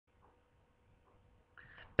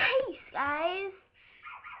guys.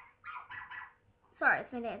 Sorry,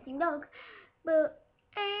 it's my dancing dog. But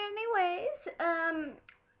anyways,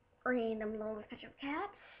 random little picture of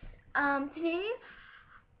cats. Today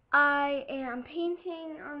I am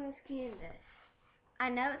painting on this canvas. I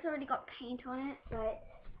know it's already got paint on it, but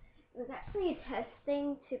it was actually a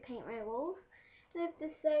testing to paint my walls. And I've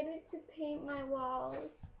decided to paint my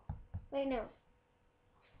walls. Wait, no.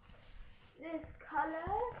 This color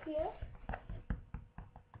here.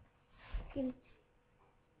 You can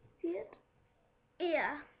see it?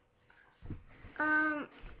 Yeah.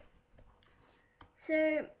 So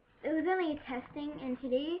it was only a testing, and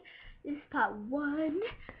today this is part 1.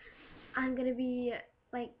 I'm gonna be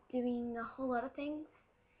like doing a whole lot of things.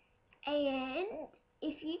 And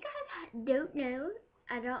if you guys don't know,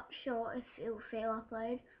 I'm not sure if it will fail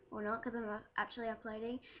upload or not, because I'm actually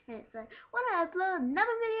uploading, and it's like, wanna upload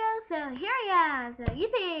another video, so here I am, so you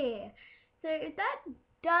see. So if that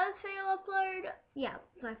does fail upload, yeah,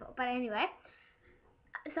 it's my fault. But anyway,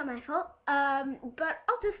 it's not my fault. But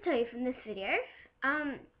I'll just tell you from this video,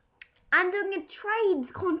 I'm doing a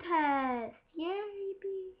trades contest. Yay,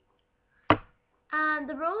 baby.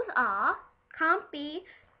 The rules are,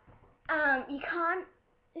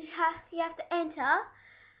 you have to enter.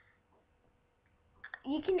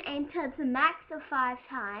 You can enter the max of 5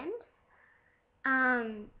 times.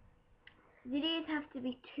 Videos have to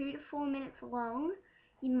be 2 to 4 minutes long.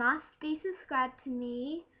 You must be subscribed to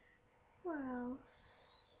me. What else?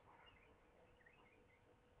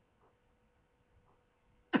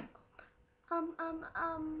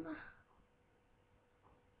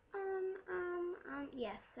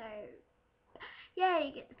 Yeah, so, yeah,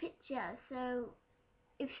 you get the picture. So,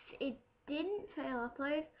 if it didn't fail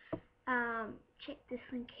upload, check this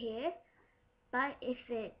link here. But if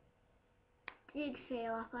it did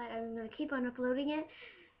fail upload, I'm going to keep on uploading it.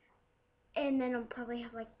 And then I'll probably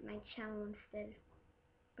have, like, my channel instead.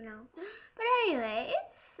 But no. But anyways,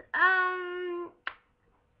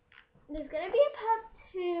 there's going to be a part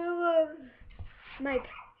 2 of my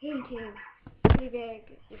painting. Too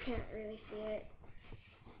big, you can't really see it.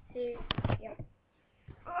 See? Yep.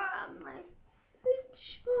 My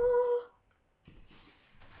picture.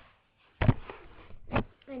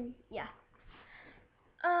 And yeah.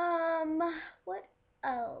 What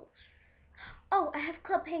else? Oh, I have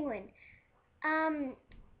Club Penguin.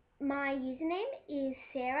 My username is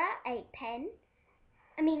Sarah8pen.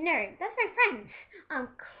 I mean, no, that's my friend's.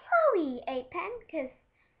 Chloe8pen, because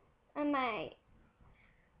my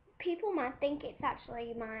people might think it's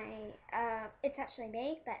actually it's actually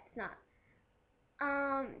me, but it's not.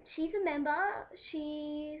 She's a member.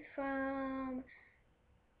 She's from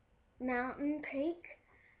Mountain Creek.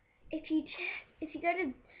 If you go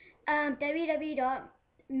to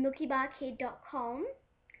www.milkybarkid.com,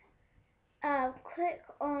 click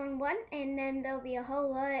on one, and then there'll be a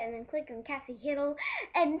whole lot, and then click on Cassie Hiddle,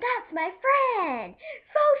 and that's my friend.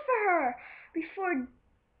 Vote for her before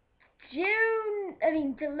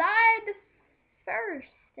July the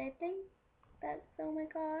 1st, I think. That's, oh my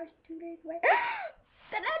gosh, 2 days away.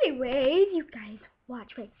 But anyways, you guys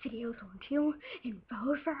watch my videos, won't you? And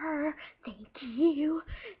vote for her. Thank you.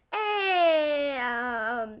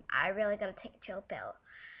 And I really gotta take a chill pill.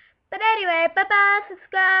 But anyway, bye-bye,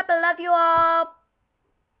 subscribe, I love you all.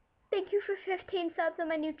 Thank you for 15 subs on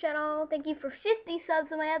my new channel. Thank you for 50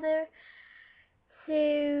 subs on my other.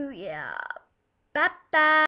 So, yeah. Bye-bye.